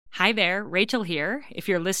Hi there, Rachel here. If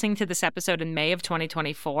you're listening to this episode in May of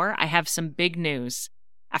 2024, I have some big news.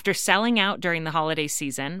 After selling out during the holiday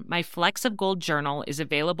season, my Flecks of Gold journal is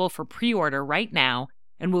available for pre-order right now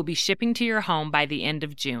and will be shipping to your home by the end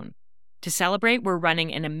of June. To celebrate, we're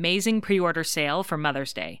running an amazing pre-order sale for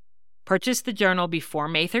Mother's Day. Purchase the journal before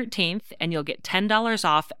May 13th and you'll get $10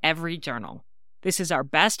 off every journal. This is our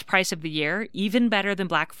best price of the year, even better than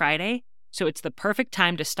Black Friday, so it's the perfect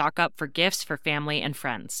time to stock up for gifts for family and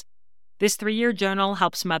friends. This 3-year journal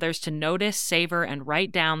helps mothers to notice, savor, and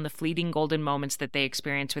write down the fleeting golden moments that they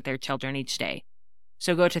experience with their children each day.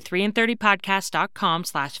 So go to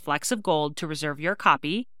 3in30podcast.com/flecksofgold to reserve your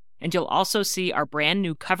copy, and you'll also see our brand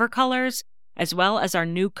new cover colors, as well as our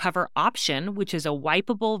new cover option, which is a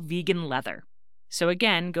wipeable vegan leather. So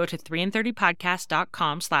again, go to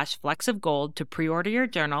 3in30podcast.com/flecksofgold to pre-order your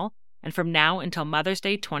journal, and from now until Mother's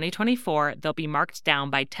Day 2024, they'll be marked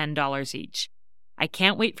down by $10 each. I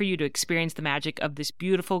can't wait for you to experience the magic of this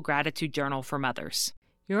beautiful gratitude journal for mothers.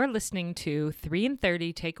 You're listening to 3 in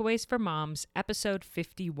 30 Takeaways for Moms, episode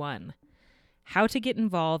 51, How to Get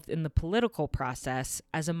Involved in the Political Process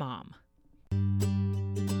as a Mom.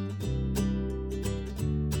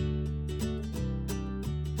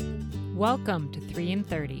 Welcome to 3 in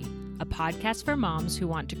 30, a podcast for moms who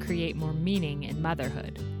want to create more meaning in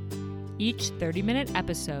motherhood. Each 30-minute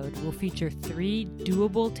episode will feature 3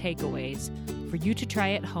 doable takeaways for you to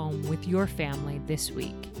try at home with your family this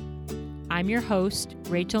week. I'm your host,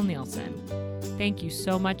 Rachel Nielsen. Thank you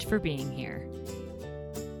so much for being here.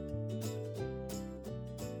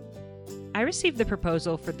 I received the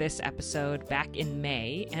proposal for this episode back in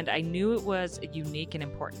May, and I knew it was a unique and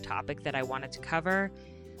important topic that I wanted to cover.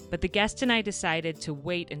 But the guest and I decided to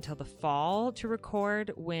wait until the fall to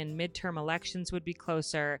record, when midterm elections would be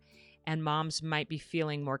closer and moms might be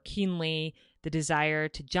feeling more keenly the desire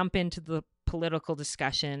to jump into the political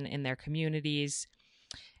discussion in their communities.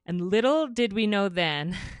 And little did we know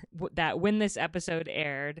then that when this episode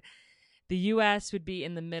aired, the U.S. would be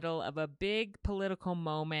in the middle of a big political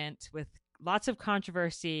moment with lots of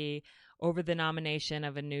controversy over the nomination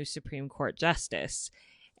of a new Supreme Court justice.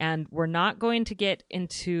 And we're not going to get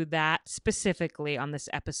into that specifically on this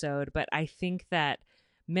episode, but I think that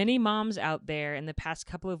many moms out there in the past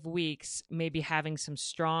couple of weeks may be having some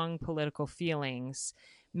strong political feelings,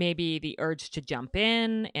 maybe the urge to jump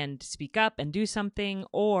in and speak up and do something,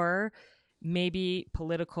 or maybe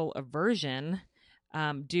political aversion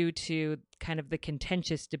due to kind of the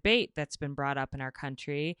contentious debate that's been brought up in our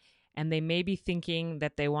country. And they may be thinking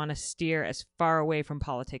that they want to steer as far away from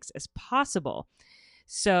politics as possible.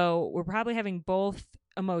 So we're probably having both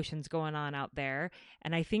emotions going on out there.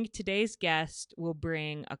 And I think today's guest will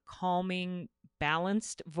bring a calming,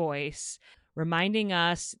 balanced voice, reminding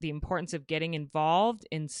us the importance of getting involved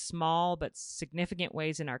in small but significant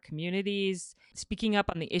ways in our communities, speaking up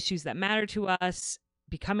on the issues that matter to us,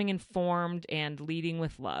 becoming informed, and leading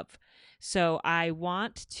with love. So I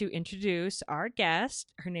want to introduce our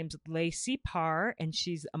guest. Her name's Lacey Parr, and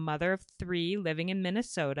she's a mother of 3 living in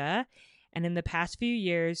Minnesota. And in the past few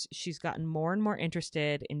years, she's gotten more and more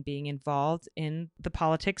interested in being involved in the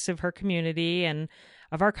politics of her community and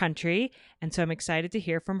of our country. And so I'm excited to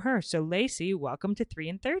hear from her. So Lacey, welcome to 3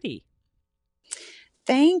 in 30.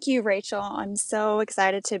 Thank you, Rachel. I'm so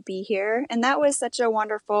excited to be here. And that was such a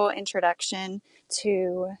wonderful introduction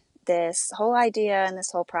to this whole idea and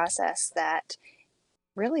this whole process that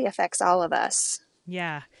really affects all of us.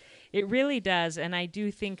 Yeah, it really does. And I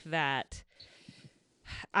do think that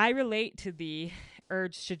I relate to the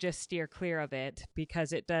urge to just steer clear of it,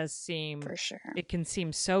 because it does seem, for sure, it can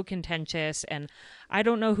seem so contentious, and I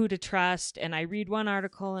don't know who to trust, and I read one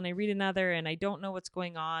article and I read another and I don't know what's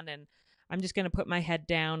going on, and I'm just going to put my head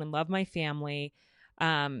down and love my family.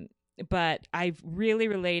 But I've really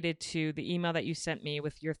related to the email that you sent me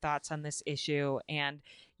with your thoughts on this issue. And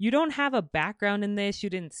you don't have a background in this. You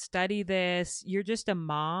didn't study this. You're just a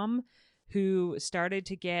mom who started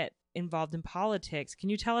to get involved in politics. Can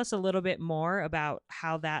you tell us a little bit more about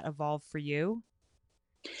how that evolved for you?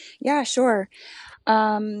 Yeah, sure.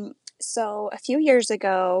 So a few years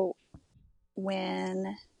ago,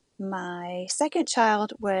 when my second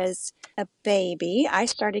child was a baby, I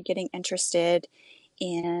started getting interested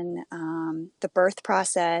in the birth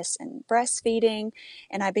process and breastfeeding,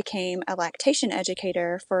 and I became a lactation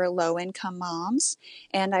educator for low-income moms,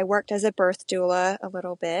 and I worked as a birth doula a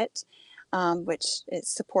little bit. Which a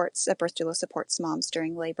birth doula supports moms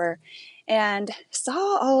during labor, and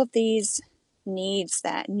saw all of these needs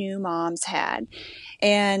that new moms had.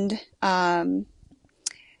 And I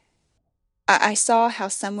saw how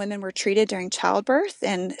some women were treated during childbirth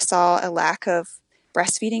and saw a lack of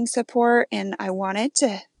breastfeeding support, and I wanted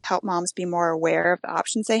to help moms be more aware of the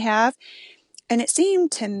options they have. And it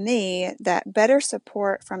seemed to me that better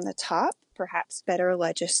support from the top, perhaps better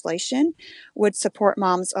legislation, would support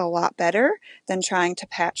moms a lot better than trying to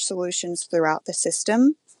patch solutions throughout the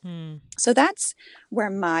system. Hmm. So that's where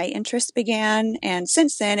my interest began. And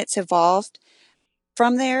since then, it's evolved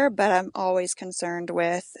from there, but I'm always concerned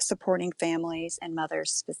with supporting families and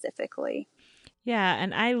mothers specifically. Yeah,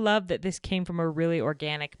 and I love that this came from a really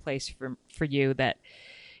organic place for you, that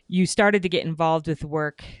you started to get involved with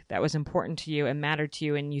work that was important to you and mattered to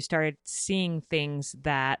you, and you started seeing things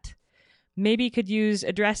that maybe could use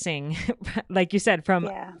addressing, like you said,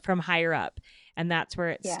 Yeah. from higher up. And that's where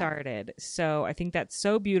it Yeah. started. So I think that's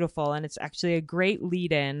so beautiful, and it's actually a great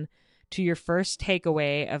lead in to your first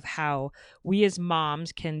takeaway of how we as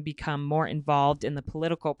moms can become more involved in the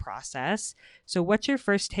political process. So what's your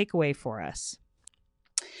first takeaway for us?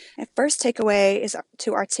 My first takeaway is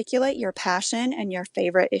to articulate your passion and your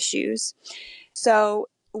favorite issues. So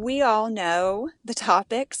we all know the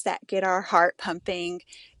topics that get our heart pumping,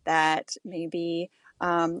 that maybe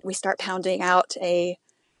we start pounding out a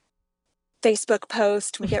Facebook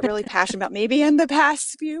post we get really passionate about, maybe in the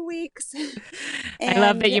past few weeks. I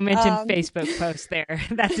love that And you mentioned Facebook posts there.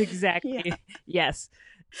 That's yeah, exactly, yes.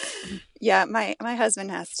 yeah, my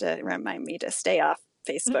husband has to remind me to stay off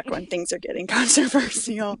Facebook when things are getting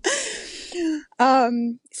controversial.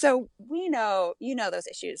 So we know, those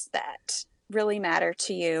issues that really matter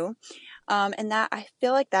to you. And that, I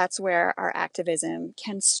feel like that's where our activism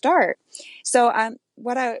can start. So,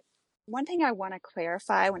 one thing I want to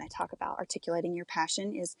clarify when I talk about articulating your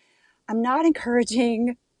passion is I'm not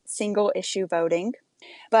encouraging single issue voting,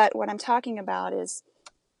 but what I'm talking about is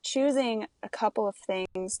choosing a couple of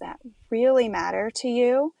things that really matter to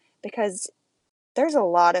you, because there's a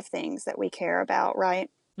lot of things that we care about, right?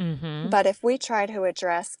 Mm-hmm. But if we try to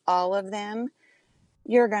address all of them,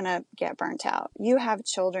 you're going to get burnt out. You have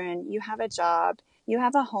children, you have a job, you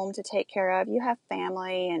have a home to take care of, you have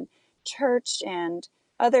family and church and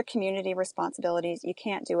other community responsibilities. You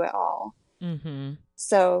can't do it all. Mm-hmm.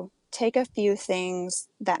 So take a few things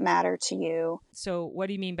that matter to you. So what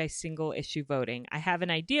do you mean by single issue voting? I have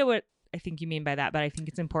an idea what I think you mean by that, but I think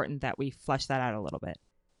it's important that we flesh that out a little bit.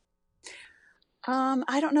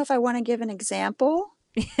 I don't know if I want to give an example.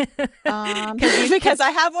 Because because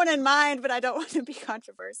I have one in mind, but I don't want to be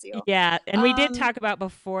controversial. Yeah, and we did talk about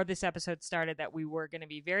before this episode started that we were going to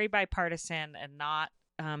be very bipartisan and not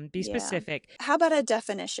be specific. How about a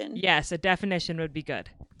definition? Yes, a definition would be good.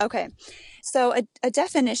 Okay, so a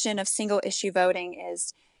definition of single issue voting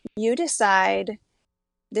is you decide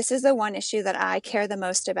this is the one issue that I care the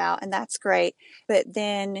most about, and that's great, but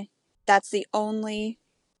then that's the only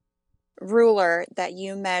ruler that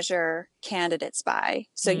you measure candidates by.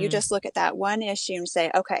 So you just look at that one issue and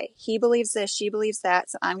say, okay, he believes this, she believes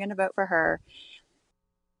that, so I'm going to vote for her.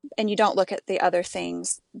 And you don't look at the other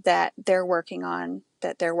things that they're working on,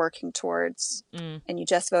 that they're working towards, and you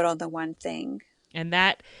just vote on the one thing. And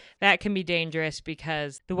that can be dangerous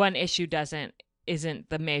because the one issue isn't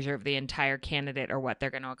the measure of the entire candidate or what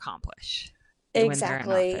they're going to accomplish when they're in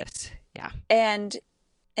office. Yeah. And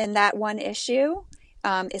that one issue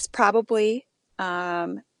is probably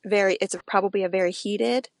it's probably a very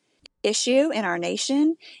heated issue in our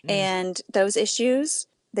nation, and those issues,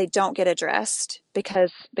 they don't get addressed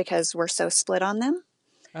because we're so split on them.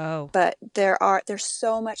 Oh, but there's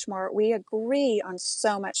so much more. We agree on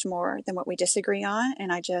so much more than what we disagree on,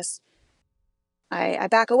 and I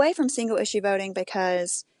back away from single issue voting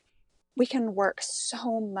because we can work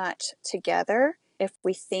so much together if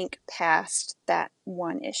we think past that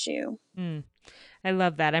one issue. I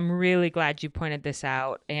love that. I'm really glad you pointed this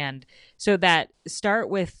out. And so that start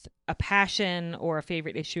with a passion or a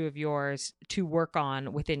favorite issue of yours to work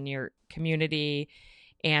on within your community.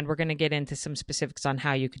 And we're going to get into some specifics on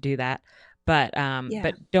how you could do that. But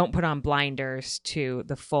don't put on blinders to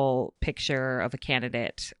the full picture of a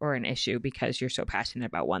candidate or an issue because you're so passionate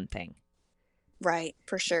about one thing. Right,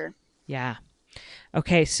 for sure. Yeah.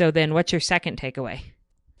 Okay, so then what's your second takeaway?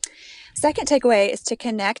 Second takeaway is to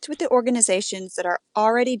connect with the organizations that are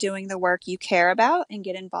already doing the work you care about and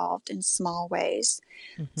get involved in small ways.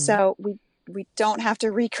 Mm-hmm. So we don't have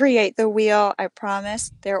to recreate the wheel, I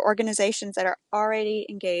promise. There are organizations that are already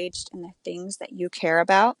engaged in the things that you care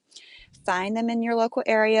about. Find them in your local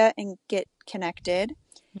area and get connected.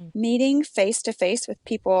 Mm-hmm. Meeting face-to-face with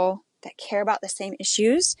people that care about the same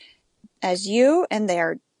issues as you and they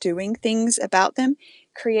are doing things about them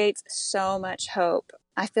creates so much hope.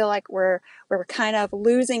 I feel like we're kind of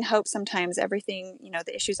losing hope sometimes. Everything,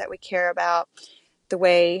 the issues that we care about, the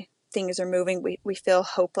way things are moving, we feel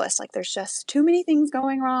hopeless, like there's just too many things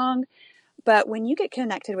going wrong. But when you get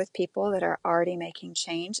connected with people that are already making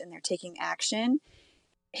change and they're taking action,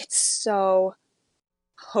 it's so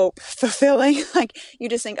hope fulfilling. Like you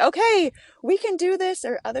just think, okay, we can do this.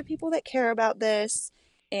 There are other people that care about this.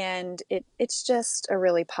 And it's just a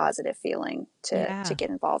really positive feeling to Yeah. get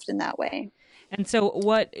involved in that way. And so,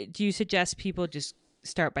 what do you suggest people just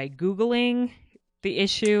start by Googling the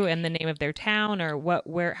issue and the name of their town, or what?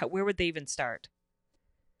 Where would they even start?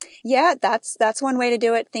 Yeah, that's one way to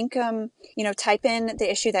do it. Think, type in the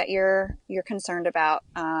issue that you're concerned about.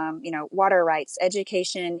 Water rights,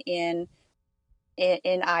 education in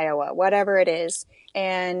Iowa, whatever it is,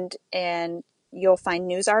 and you'll find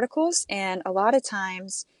news articles. And a lot of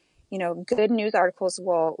times, good news articles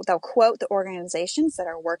they'll quote the organizations that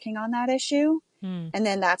are working on that issue, Hmm. and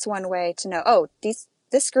then that's one way to know. Oh,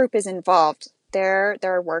 this group is involved. They're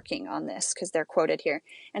working on this because they're quoted here,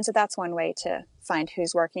 and so that's one way to find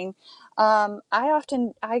who's working.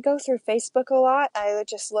 I go through Facebook a lot. I would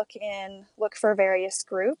just look for various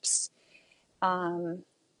groups.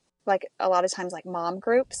 Like a lot of times, like mom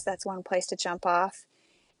groups. That's one place to jump off.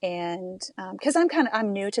 And because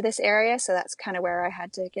I'm new to this area, so that's kind of where I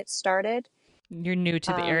had to get started. You're new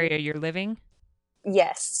to the Um, area you're living?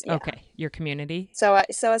 yes, yeah. Okay, your community. So I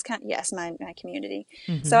was yes, my community.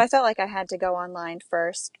 So Mm-hmm. I felt like I had to go online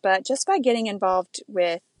first, but just by getting involved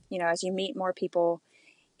with, as you meet more people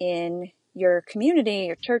in your community,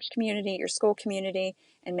 your church community, your school community,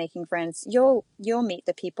 and making friends, you'll meet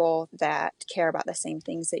the people that care about the same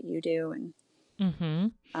things that you do, and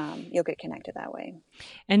Mm-hmm. you'll get connected that way.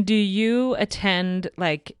 And do you attend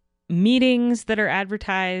like meetings that are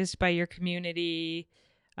advertised by your community?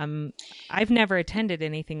 Um, I've never attended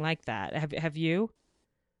anything like that. Have you?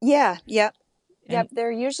 Yeah, yep. And Yep,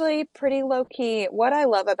 they're usually pretty low key. What I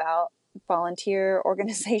love about volunteer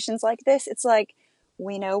organizations like this, it's like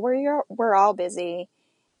we know we're all busy.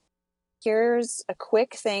 Here's a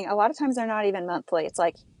quick thing. A lot of times they're not even monthly. It's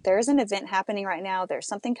like there's an event happening right now. There's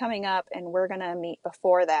something coming up, and we're gonna meet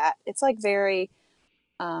before that. It's like very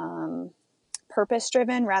purpose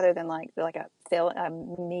driven rather than like a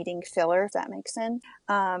meeting filler, if that makes sense.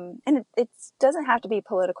 And it doesn't have to be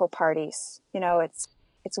political parties.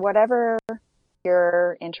 It's whatever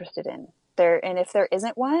you're interested in there. And if there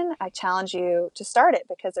isn't one, I challenge you to start it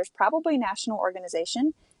because there's probably a national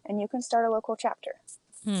organization and you can start a local chapter.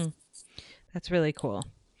 hmm, that's really cool.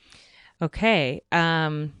 Okay.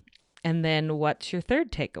 And then what's your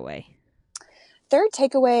third takeaway? Third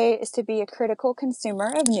takeaway is to be a critical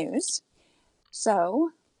consumer of news.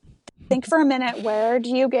 So think for a minute, where do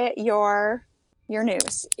you get your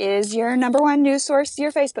news? Is your number one news source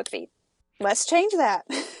your Facebook feed? Let's change that.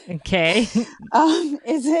 Okay.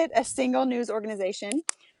 Is it a single news organization?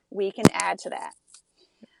 We can add to that.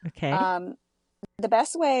 Okay. The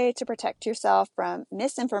best way to protect yourself from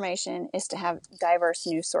misinformation is to have diverse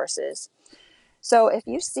news sources. So if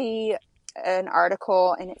you see an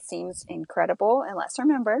article and it seems incredible, and let's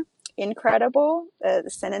remember, incredible, the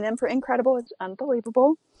synonym for incredible is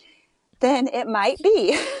unbelievable, then it might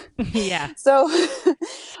be. Yeah. So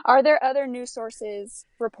are there other news sources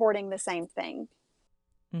reporting the same thing?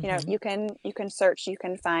 Mm-hmm. You can search, you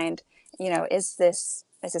can find, is this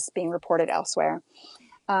being reported elsewhere?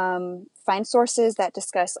 Find sources that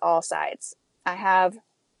discuss all sides. I have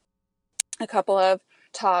a couple of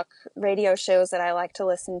talk radio shows that I like to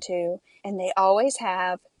listen to, and they always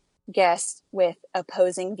have guests with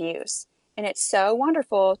opposing views. And it's so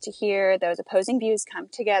wonderful to hear those opposing views come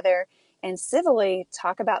together and civilly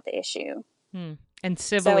talk about the issue. Hmm. And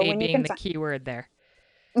So civilly when you being can the key word there.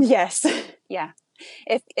 yes, yeah.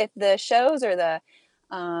 If the shows or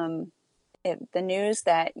if the news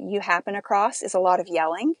that you happen across is a lot of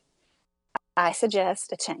yelling, I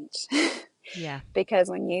suggest a change. Yeah. Because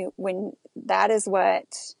when that is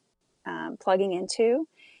what plugging into,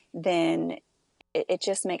 then it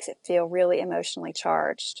just makes it feel really emotionally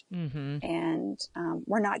charged, Mm-hmm. and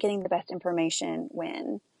we're not getting the best information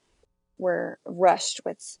when we're rushed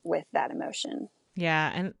with that emotion.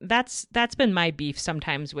 Yeah, and that's been my beef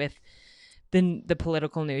sometimes with the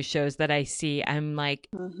political news shows that I see. I'm like,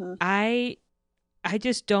 Mm-hmm. I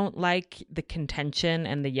just don't like the contention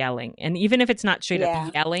and the yelling. And even if it's not straight up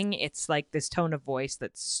Yeah. yelling, it's like this tone of voice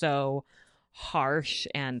that's so harsh,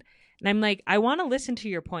 and I'm like, I want to listen to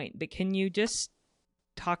your point, but can you just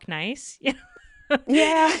talk nice?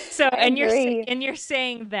 Yeah, So, I agree. and you're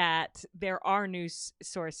saying that there are news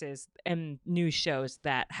sources and news shows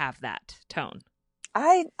that have that tone.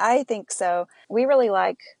 I think so. We really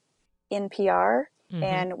like NPR, Mm-hmm.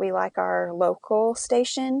 and we like our local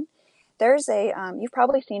station. There's you've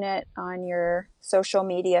probably seen it on your social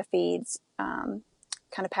media feeds, kind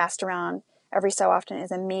of passed around. every so often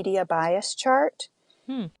is a media bias chart.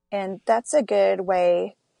 Hmm. And that's a good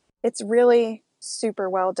way. It's really super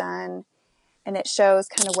well done. And it shows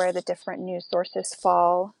kind of where the different news sources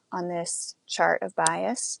fall on this chart of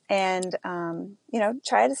bias. And,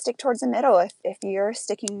 try to stick towards the middle. If you're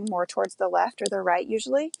sticking more towards the left or the right,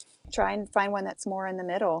 usually, try and find one that's more in the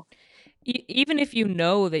middle. Even if you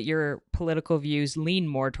know that your political views lean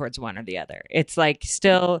more towards one or the other, it's like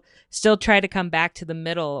still try to come back to the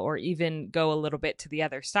middle, or even go a little bit to the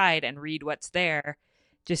other side and read what's there,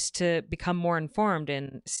 just to become more informed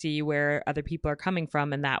and see where other people are coming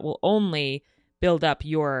from, and that will only build up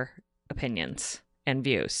your opinions and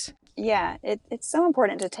views. Yeah, it's so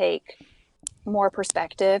important to take more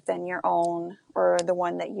perspective than your own or the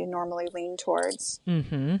one that you normally lean towards.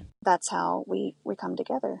 Mm-hmm. That's how we come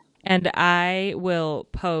together. And I will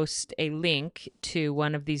post a link to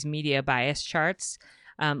one of these media bias charts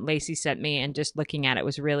Lacey sent me, and just looking at it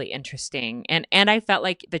was really interesting. And I felt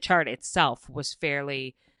like the chart itself was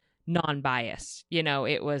fairly non-biased.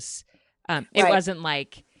 It was it Right. wasn't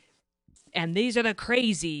like, and these are the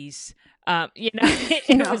crazies. It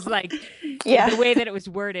No. was like, Yeah. the way that it was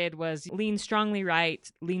worded was lean strongly right,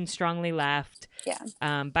 lean strongly left,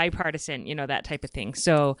 Yeah. bipartisan, that type of thing.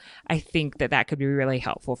 So I think that could be really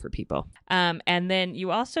helpful for people. And then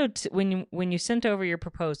you also, when you sent over your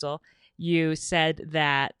proposal, you said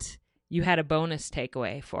that you had a bonus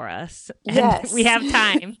takeaway for us. And Yes. we have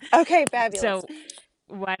time. Okay, fabulous. So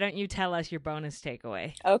why don't you tell us your bonus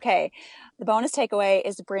takeaway? Okay. The bonus takeaway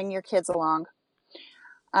is to bring your kids along.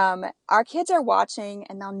 Our kids are watching,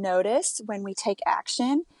 and they'll notice when we take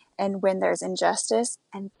action and when there's injustice,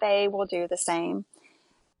 and they will do the same.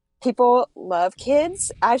 People love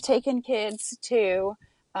kids. I've taken kids to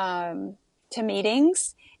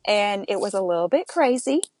meetings, and it was a little bit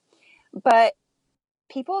crazy, but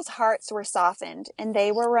people's hearts were softened, and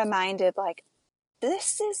they were reminded, like,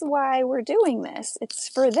 this is why we're doing this. It's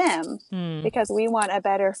for them, because we want a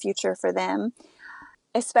better future for them.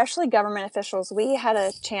 Especially government officials. We had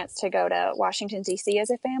a chance to go to Washington, D.C. as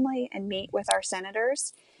a family and meet with our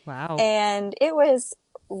senators. Wow. And it was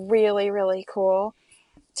really, really cool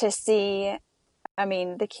to see.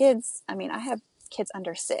 The kids, I have kids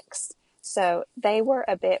under 6, so they were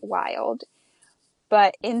a bit wild,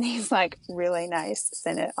 but in these like really nice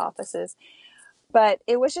Senate offices. But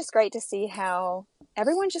it was just great to see how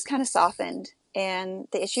everyone just kind of softened, and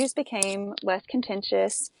the issues became less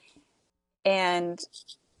contentious, and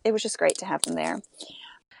it was just great to have them there.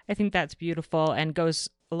 I think that's beautiful and goes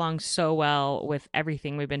along so well with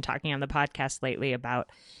everything we've been talking on the podcast lately about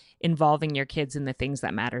involving your kids in the things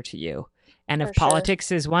that matter to you. And if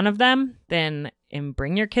politics is one of them, then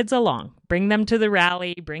bring your kids along. Bring them to the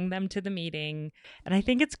rally, bring them to the meeting. And I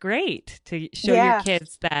think it's great to show your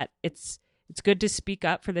kids that it's good to speak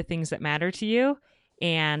up for the things that matter to you,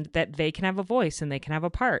 and that they can have a voice and they can have a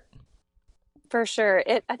part. For sure.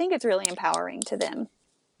 I think it's really empowering to them.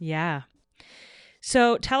 Yeah.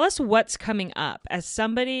 So tell us what's coming up. As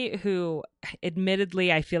somebody who,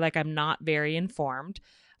 admittedly, I feel like I'm not very informed,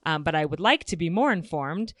 but I would like to be more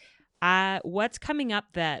informed. What's coming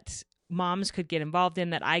up that moms could get involved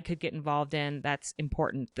in, that I could get involved in, that's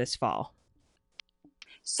important this fall?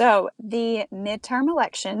 So the midterm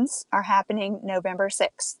elections are happening November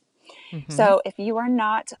 6th. Mm-hmm. So if you are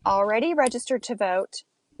not already registered to vote,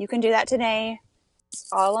 you can do that today. It's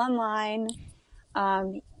all online.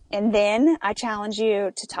 And then I challenge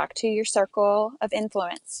you to talk to your circle of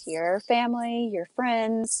influence, your family, your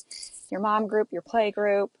friends, your mom group, your play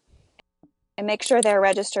group, and make sure they're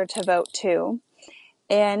registered to vote too.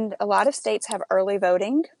 And a lot of states have early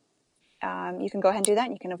voting. You can go ahead and do that,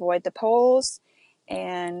 and you can avoid the polls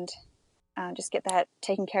and just get that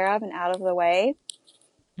taken care of and out of the way.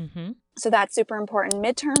 Mm-hmm. So that's super important.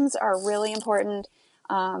 Midterms are really important.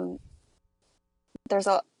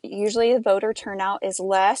 Usually the voter turnout is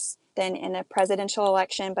less than in a presidential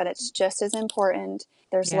election, but it's just as important.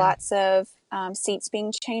 There's lots of seats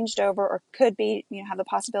being changed over, or could be, have the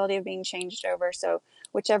possibility of being changed over. So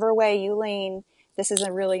whichever way you lean, this is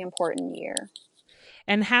a really important year.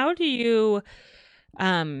 And how do you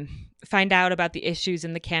find out about the issues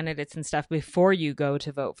and the candidates and stuff before you go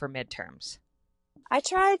to vote for midterms? I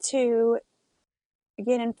try to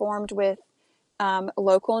get informed with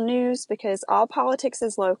local news, because all politics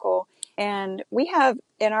is local. And we have,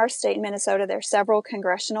 in our state, Minnesota, there's several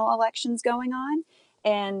congressional elections going on.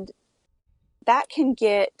 And that can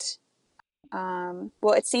get,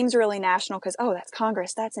 it seems really national because, that's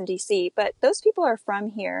Congress, that's in D.C. But those people are from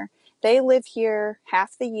here. They live here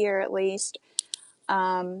half the year at least.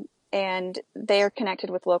 And they are connected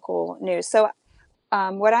with local news. So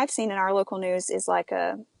what I've seen in our local news is like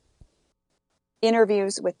a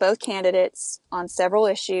interviews with both candidates on several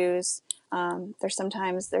issues.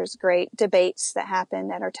 There's great debates that happen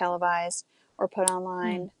that are televised or put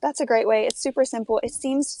online. That's a great way. It's super simple. It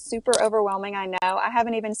seems super overwhelming. I know. I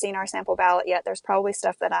haven't even seen our sample ballot yet. There's probably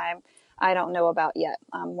stuff that I don't know about yet.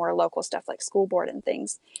 More local stuff like school board and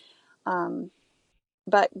things.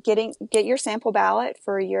 But get your sample ballot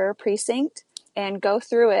for your precinct and go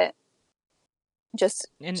through it. Just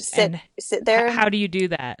sit there. How do you do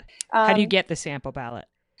that? How do you get the sample ballot?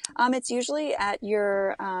 It's usually at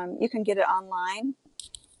your. You can get it online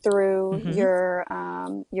through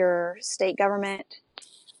your state government.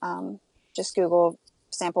 Just Google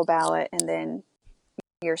sample ballot and then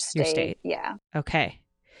your state. Your state. Yeah. Okay.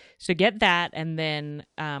 So get that and then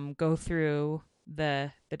go through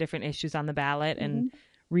the different issues on the ballot and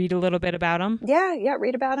read a little bit about them. Yeah.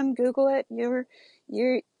 Read about them. Google it.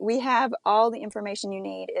 We have all the information you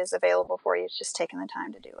need is available for you. It's just taking the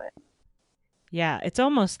time to do it. Yeah. It's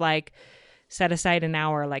almost like set aside an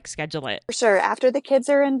hour, like schedule it. For sure. After the kids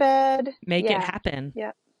are in bed. Make it happen.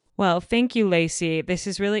 Yeah. Well, thank you, Lacey. This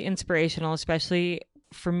is really inspirational, especially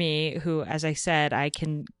for me, who, as I said, I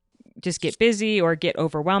can just get busy or get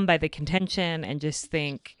overwhelmed by the contention and just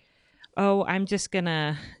think, oh, I'm just going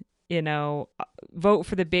to, vote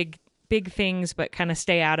for the big things, but kind of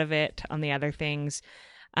stay out of it on the other things.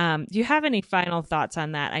 Do you have any final thoughts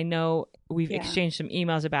on that? I know we've exchanged some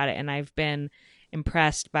emails about it, and I've been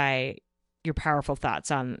impressed by your powerful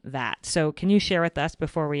thoughts on that. So can you share with us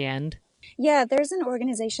before we end? Yeah, there's an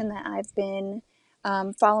organization that I've been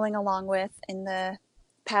following along with in the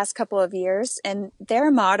past couple of years, and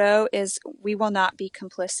their motto is, "We will not be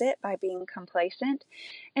complicit by being complacent."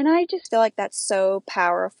 And I just feel like that's so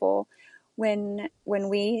powerful when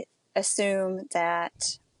we assume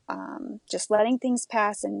that just letting things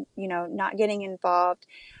pass and not getting involved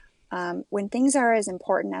when things are as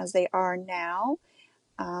important as they are now,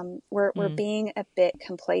 we're being a bit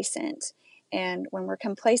complacent. And when we're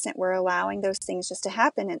complacent, we're allowing those things just to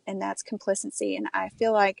happen, and that's complacency. And I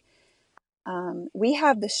feel like we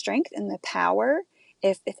have the strength and the power.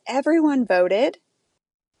 If everyone voted,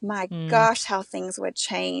 my gosh, how things would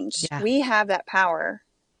change. Yeah. We have that power.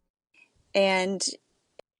 And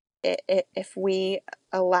if we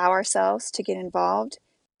allow ourselves to get involved,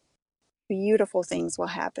 beautiful things will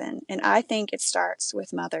happen. And I think it starts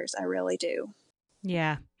with mothers. I really do.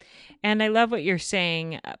 Yeah. And I love what you're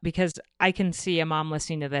saying, because I can see a mom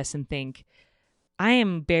listening to this and think, I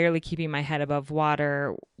am barely keeping my head above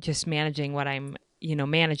water, just managing what I'm,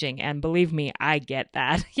 managing. And believe me, I get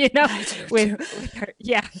that,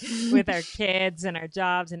 with our kids and our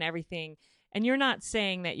jobs and everything. And you're not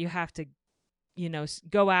saying that you have to,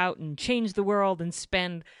 go out and change the world and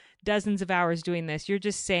spend dozens of hours doing this. You're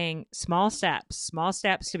just saying small steps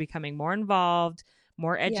to becoming more involved,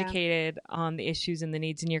 more educated on the issues and the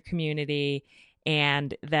needs in your community.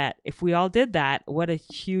 And that if we all did that, what a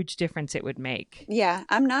huge difference it would make. Yeah.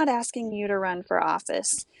 I'm not asking you to run for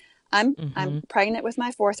office. I'm pregnant with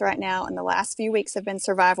my fourth right now, and the last few weeks have been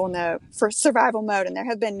survival mode, and there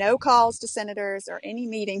have been no calls to senators or any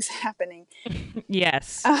meetings happening.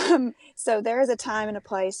 Yes. So there is a time and a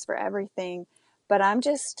place for everything, but I'm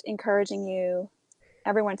just encouraging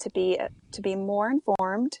everyone to be more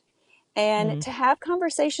informed and to have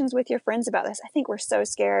conversations with your friends about this. I think we're so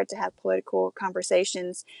scared to have political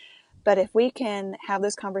conversations, but if we can have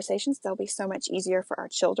those conversations, they'll be so much easier for our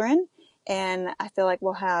children. And I feel like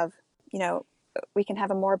we'll have, we can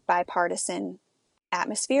have a more bipartisan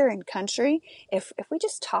atmosphere in country if we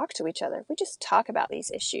just talk to each other, if we just talk about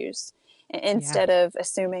these issues instead of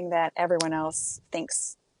assuming that everyone else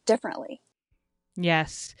thinks differently.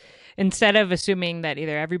 Yes. Instead of assuming that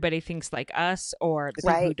either everybody thinks like us or the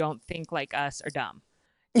people who don't think like us are dumb.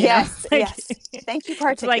 Yes. Thank you for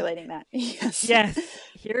articulating that. Yes.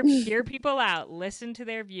 Hear people out. Listen to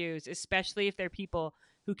their views, especially if they're people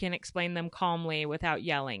who can explain them calmly without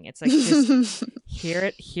yelling. It's like, just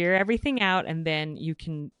hear everything out, and then you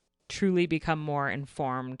can truly become more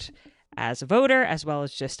informed as a voter as well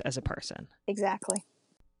as just as a person. Exactly.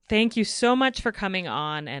 Thank you so much for coming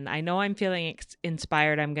on. And I know I'm feeling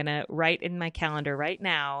inspired. I'm going to write in my calendar right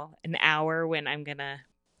now an hour when I'm going to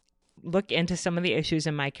look into some of the issues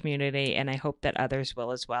in my community, and I hope that others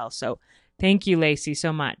will as well. So thank you, Lacey,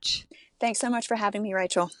 so much. Thanks so much for having me,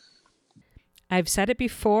 Rachel. I've said it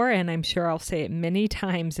before, and I'm sure I'll say it many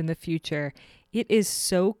times in the future. It is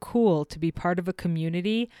so cool to be part of a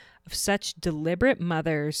community of such deliberate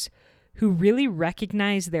mothers who really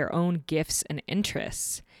recognize their own gifts and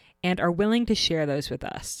interests and are willing to share those with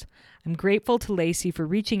us. I'm grateful to Lacey for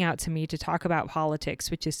reaching out to me to talk about politics,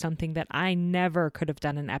 which is something that I never could have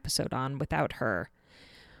done an episode on without her.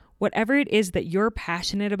 Whatever it is that you're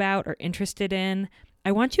passionate about or interested in,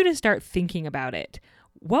 I want you to start thinking about it.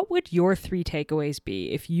 What would your 3 takeaways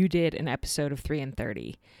be if you did an episode of 3 and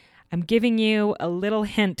 30? I'm giving you a little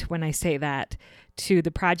hint when I say that to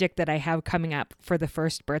the project that I have coming up for the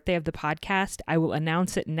first birthday of the podcast. I will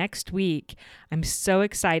announce it next week. I'm so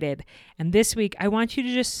excited. And this week, I want you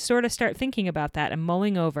to just sort of start thinking about that and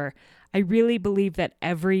mulling over. I really believe that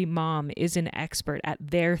every mom is an expert at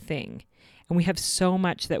their thing, and we have so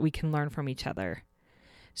much that we can learn from each other.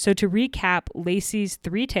 So to recap Lacey's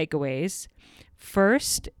 3 takeaways,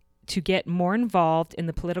 first, to get more involved in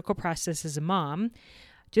the political process as a mom,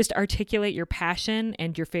 just articulate your passion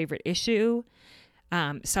and your favorite issue,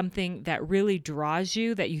 something that really draws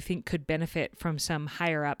you that you think could benefit from some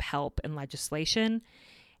higher up help and legislation.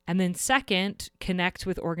 And then second, connect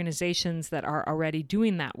with organizations that are already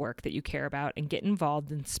doing that work that you care about and get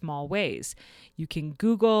involved in small ways. You can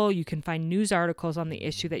Google, you can find news articles on the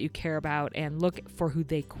issue that you care about and look for who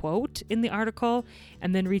they quote in the article,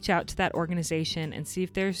 and then reach out to that organization and see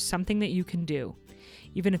if there's something that you can do.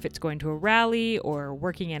 Even if it's going to a rally or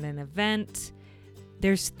working at an event,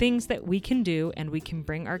 there's things that we can do, and we can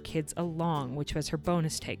bring our kids along, which was her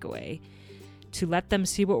bonus takeaway, to let them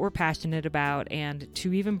see what we're passionate about and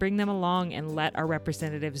to even bring them along and let our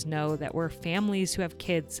representatives know that we're families who have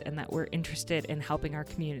kids and that we're interested in helping our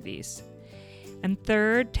communities. And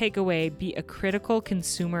third takeaway, be a critical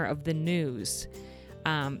consumer of the news.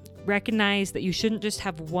 Recognize that you shouldn't just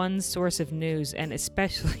have one source of news, and it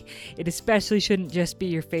especially shouldn't just be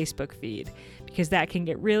your Facebook feed, because that can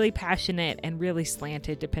get really passionate and really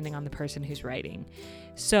slanted depending on the person who's writing.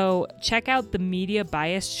 So check out the media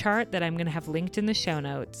bias chart that I'm going to have linked in the show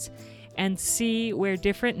notes and see where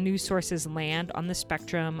different news sources land on the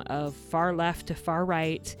spectrum of far left to far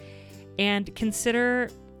right, and consider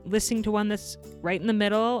listening to one that's right in the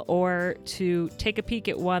middle, or to take a peek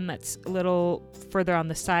at one that's a little further on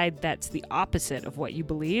the side that's the opposite of what you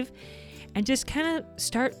believe, and just kind of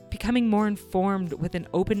start becoming more informed with an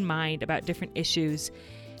open mind about different issues,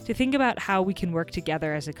 to think about how we can work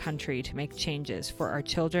together as a country to make changes for our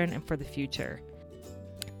children and for the future.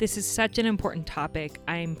 This is such an important topic.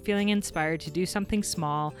 I'm feeling inspired to do something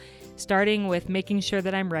small, starting with making sure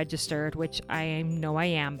that I'm registered, which I know I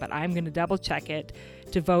am, but I'm going to double check it,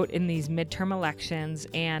 to vote in these midterm elections,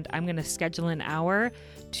 and I'm going to schedule an hour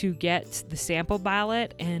to get the sample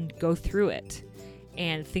ballot and go through it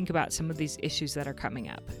and think about some of these issues that are coming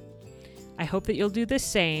up. I hope that you'll do the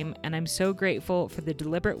same, and I'm so grateful for the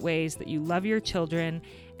deliberate ways that you love your children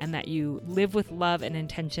and that you live with love and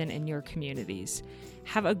intention in your communities.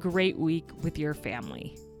 Have a great week with your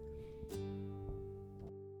family.